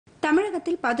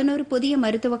தமிழகத்தில் 11 புதிய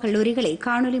மருத்துவக் கல்லூரிகளை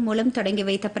காணொலி மூலம் தொடங்கி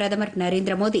வைத்த பிரதமர்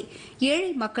நரேந்திர மோடி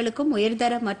ஏழை மக்களுக்கும்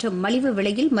உயர்தர மற்றும் மலிவு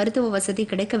விலையில் மருத்துவ வசதி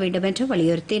கிடைக்க வேண்டும் என்று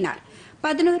வலியுறுத்தினார்.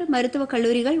 11 மருத்துவக்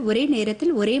கல்லூரிகள் ஒரே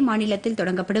நேரத்தில் ஒரே மாநிலத்தில்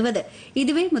தொடங்கப்படுவது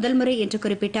இதுவே முதல் முறை என்று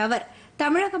குறிப்பிட்ட அவர்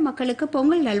தமிழக மக்களுக்கு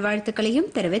பொங்கல்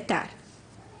நல்வாழ்த்துக்களையும் தெரிவித்தார்.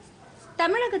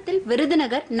 தமிழகத்தில்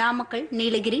விருதுநகர், நாமக்கல்,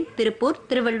 நீலகிரி, திருப்பூர்,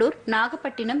 திருவள்ளூர்,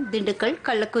 நாகப்பட்டினம், திண்டுக்கல்,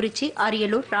 கள்ளக்குறிச்சி,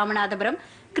 அரியலூர், ராமநாதபுரம்,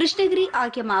 கிருஷ்ணகிரி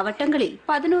ஆகிய மாவட்டங்களில்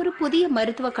 11 புதிய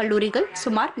மருத்துவக் கல்லூரிகள்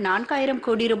சுமார் 4000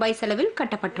 கோடி ரூபாய் செலவில்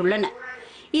கட்டப்பட்டுள்ளன.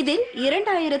 இதில்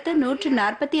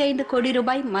 2145 கோடி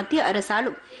ரூபாய் மத்திய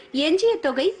அரசாலும் எஞ்சிய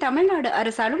தொகை தமிழ்நாடு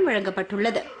அரசாலும்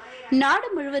வழங்கப்பட்டுள்ளது. நாடு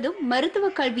முழுவதும் மருத்துவ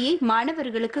கல்வியை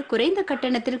மாணவர்களுக்கு குறைந்த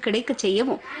கட்டணத்தில் கிடைக்கச்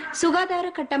செய்யவும் சுகாதார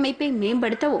கட்டமைப்பை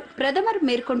மேம்படுத்தவும் பிரதமர்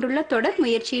மேற்கொண்டுள்ள தொடர்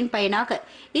முயற்சியின் பயனாக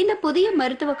இந்த புதிய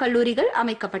மருத்துவக் கல்லூரிகள்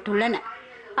அமைக்கப்பட்டுள்ளன.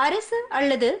 அரசு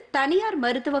அல்லது தனியார்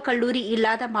மருத்துவக் கல்லூரி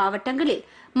இல்லாத மாவட்டங்களில்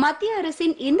மத்திய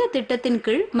அரசின் இந்த திட்டத்தின்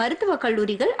கீழ் மருத்துவக்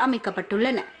கல்லூரிகள்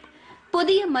அமைக்கப்பட்டுள்ளன.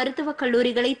 புதிய மருத்துவக்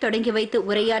கல்லூரிகளை தொடங்கி வைத்து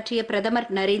உரையாற்றிய பிரதமர்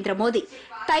நரேந்திர மோடி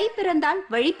தை பிறந்தால்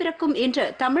வழி பிறக்கும் என்ற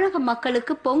தமிழக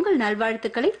மக்களுக்கு பொங்கல்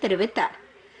நல்வாழ்த்துக்களை தெரிவித்தார்.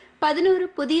 11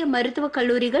 புதிய மருத்துவக்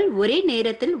கல்லூரிகள் ஒரே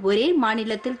நேரத்தில் ஒரே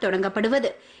மாநிலத்தில்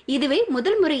தொடங்கப்படுவது இதுவே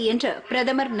முதல் முறை என்று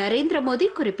பிரதமர் நரேந்திர மோடி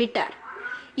குறிப்பிட்டார்.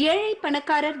 ஏழை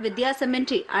பணக்காரர்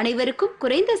வித்தியாசமின்றி அனைவருக்கும்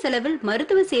குறைந்த செலவில்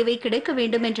மருத்துவ சேவை கிடைக்க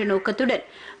வேண்டும் என்ற நோக்கத்துடன்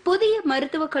புதிய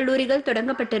மருத்துவக் கல்லூரிகள்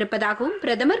தொடங்கப்பட்டிருப்பதாகவும்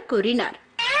பிரதமர் கூறினார்.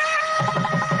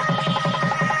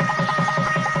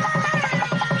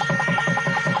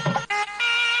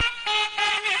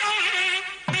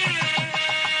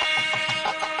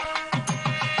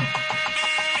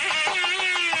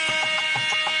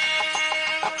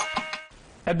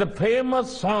 As the famous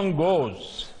song goes,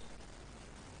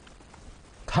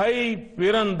 Thai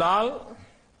Pirandal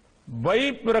Vai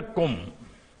Pirakkum.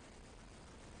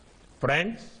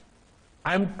 Friends,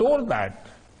 I am told that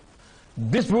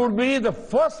this would be the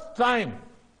first time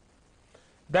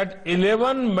that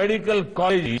 11 medical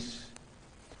colleges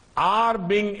are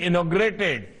being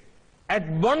inaugurated at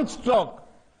one stroke,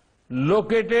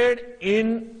 located in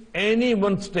any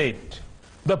one state.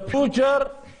 The future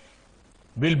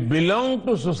will belong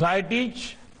to societies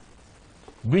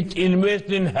which invest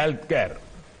in healthcare.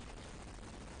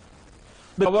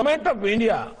 The government of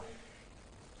India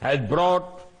has brought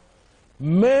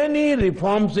many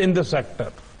reforms in the sector.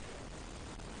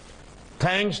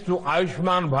 Thanks to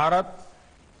Ayushman Bharat,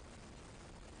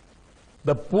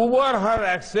 the poor have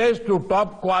access to top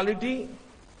quality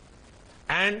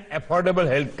and affordable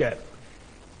healthcare.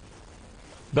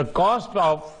 The cost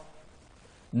of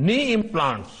knee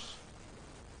implants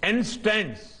and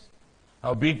stents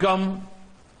have become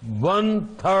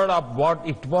 1/3 of what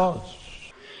it was.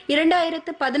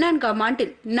 2014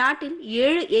 ஆண்டில் நாட்டில்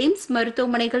 7 AIIMS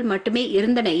மருத்துவமனைகள் மட்டுமே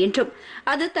இருந்தன என்றும்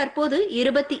அது தற்போது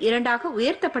 22ஆக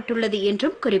உயர்த்தப்பட்டுள்ளது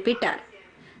என்றும் குறிப்பிட்டார்.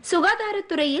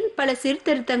 சுகாதாரத்துறையில் பல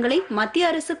சீர்திருத்தங்களை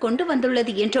மத்திய அரசு கொண்டு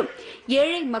வந்துள்ளது என்றும்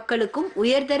ஏழை மக்களுக்கும்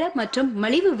உயர்தர மற்றும்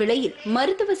மலிவு விலையில்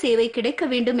மருத்துவ சேவை கிடைக்க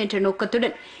வேண்டும் என்ற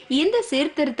நோக்கத்துடன் இந்த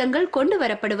சீர்திருத்தங்கள் கொண்டு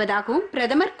வரப்படுவதாகவும்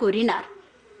பிரதமர் கூறினார்.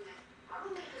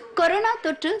 கொரோனா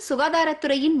தொற்று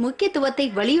சுகாதாரத்துறையின் முக்கியத்துவத்தை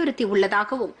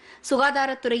வலியுறுத்தியுள்ளதாகவும்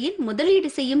சுகாதாரத்துறையில் முதலீடு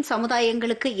செய்யும்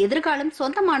சமுதாயங்களுக்கு எதிர்காலம்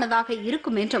சொந்தமானதாக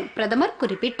இருக்கும் என்றும் பிரதமர்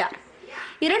குறிப்பிட்டார்.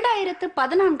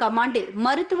 2014ஆம் ஆண்டில்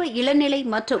மருத்துவ இளநிலை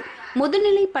மற்றும்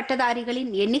முதுநிலை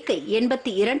பட்டதாரிகளின் எண்ணிக்கை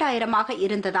 82,000ஆக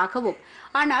இருந்ததாகவும்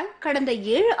ஆனால் கடந்த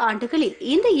 7 ஆண்டுகளில்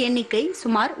இந்த எண்ணிக்கை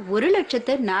சுமார்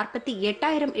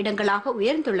 1,48,000 இடங்களாக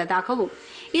உயர்ந்துள்ளதாகவும்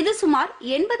இது சுமார்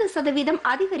 80%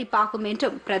 அதிகரிப்பாகும்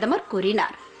என்றும் பிரதமர்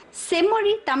கூறினார்.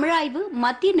 செம்மொழி தமிழாய்வு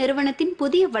மத்திய நிறுவனத்தின்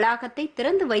புதிய வளாகத்தை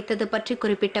திறந்து வைத்தது பற்றி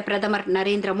குறிப்பிட்ட பிரதமர்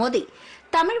நரேந்திர மோடி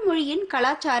தமிழ் மொழியின்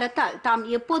கலாச்சாரத்தால் தாம்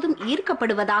எப்போதும்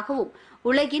ஈர்க்கப்படுவதாகவும்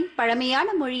உலகின் பழமையான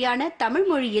மொழியான தமிழ்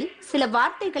மொழியில் சில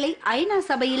வார்த்தைகளை ஐநா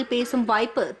சபையில் பேசும்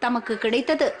வாய்ப்பு தமக்கு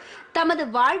கிடைத்தது தமது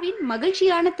வாழ்வின்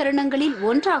மகிழ்ச்சியான தருணங்களில்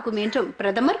ஒன்றாகும் என்றும்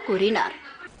பிரதமர் கூறினார்.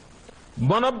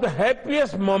 One of the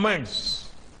happiest moments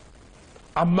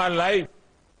of my life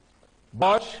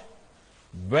was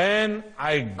when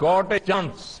I got a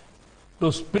chance to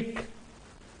speak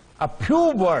a few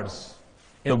words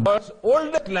in the world's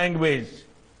oldest language,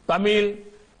 Tamil,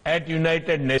 at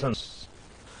United Nations.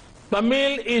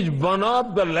 Tamil is one of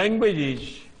the languages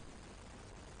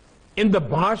in the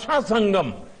Bhasha Sangam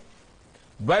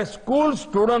where school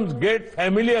students get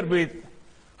familiar with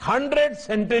 100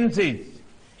 sentences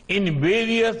in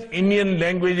various Indian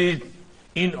languages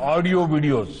in audio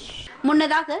videos.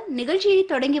 முன்னதாக நிகழ்ச்சியை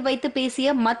தொடங்கி வைத்து பேசிய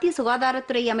மத்திய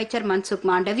சுகாதாரத்துறை அமைச்சர் மன்சுக்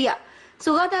மாண்டவியா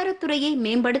சுகாதாரத்துறையை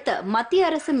மேம்படுத்த மத்திய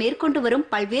அரசு மேற்கொண்டு வரும்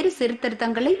பல்வேறு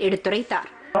சீர்திருத்தங்களை எடுத்துரைத்தார்.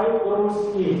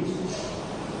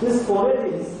 This college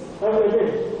is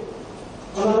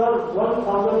another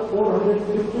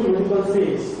 1,450 medical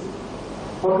seats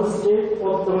for the state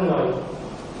of Tamil Nadu.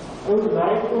 I would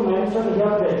like to mention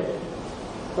here that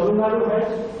Tamil Nadu has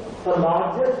the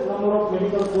largest number of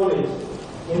medical colleges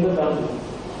in the country.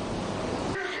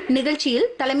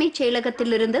 நிகழ்ச்சியில் தலைமைச்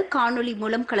செயலகத்திலிருந்து காணொலி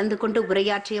மூலம் கலந்து கொண்டு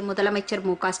உரையாற்றிய முதலமைச்சர்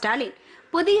மு க ஸ்டாலின்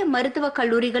புதிய மருத்துவக்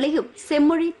கல்லூரிகளையும்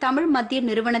செம்மொழி தமிழ் மத்திய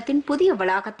நிறுவனத்தின் புதிய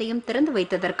வளாகத்தையும் திறந்து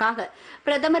வைத்ததற்காக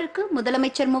பிரதமருக்கு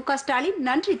முதலமைச்சர் மு க ஸ்டாலின்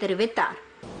நன்றி தெரிவித்தார்.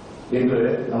 இன்று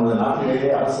நமது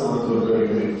நாட்டிலேயே அரசு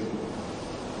மருத்துவத்துறைகளில்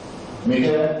மிக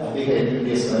அதிக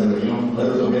எம்பிபிஎஸ் கல்வியையும்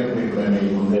மருத்துவ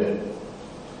மேற்படிப்புகளையும் உண்டு.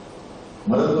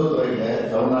 மருத்துவத்துறையில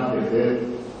தமிழ்நாட்டிற்கு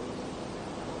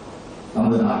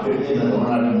நமது நாட்டிற்கு இந்த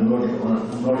தமிழ்நாட்டின்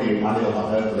முன்னோடி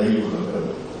மாநிலமாக விளங்கிக்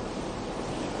கொண்டிருக்கிறது.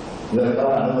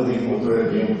 இதற்கான அனுமதியும்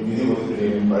ஒத்துழைப்பையும் நிதி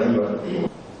ஒதுக்கீடையும் வழங்கி வரத்தையும்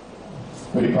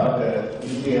குறிப்பாக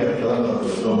இந்திய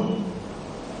பிரதமர்களுக்கும்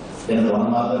எனது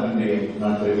மனமார்ந்த நன்றியை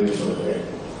நான் தெரிவித்துக் கொள்கிறேன்.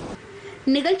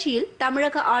 நிகழ்ச்சியில்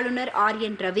தமிழக ஆளுநர் ஆர்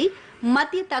என் ரவி,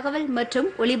 மத்திய தகவல் மற்றும்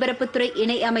ஒலிபரப்புத்துறை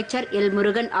இணை அமைச்சர் எல்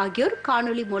முருகன் ஆகியோர்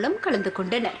காணொலி மூலம் கலந்து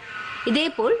கொண்டனர்.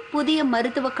 இதேபோல் புதிய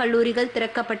மருத்துவக் கல்லூரிகள்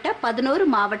திறக்கப்பட்ட 11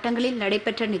 மாவட்டங்களில்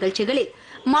நடைபெற்ற நிகழ்ச்சிகளில்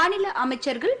மாநில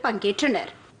அமைச்சர்கள்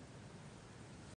பங்கேற்றனர்.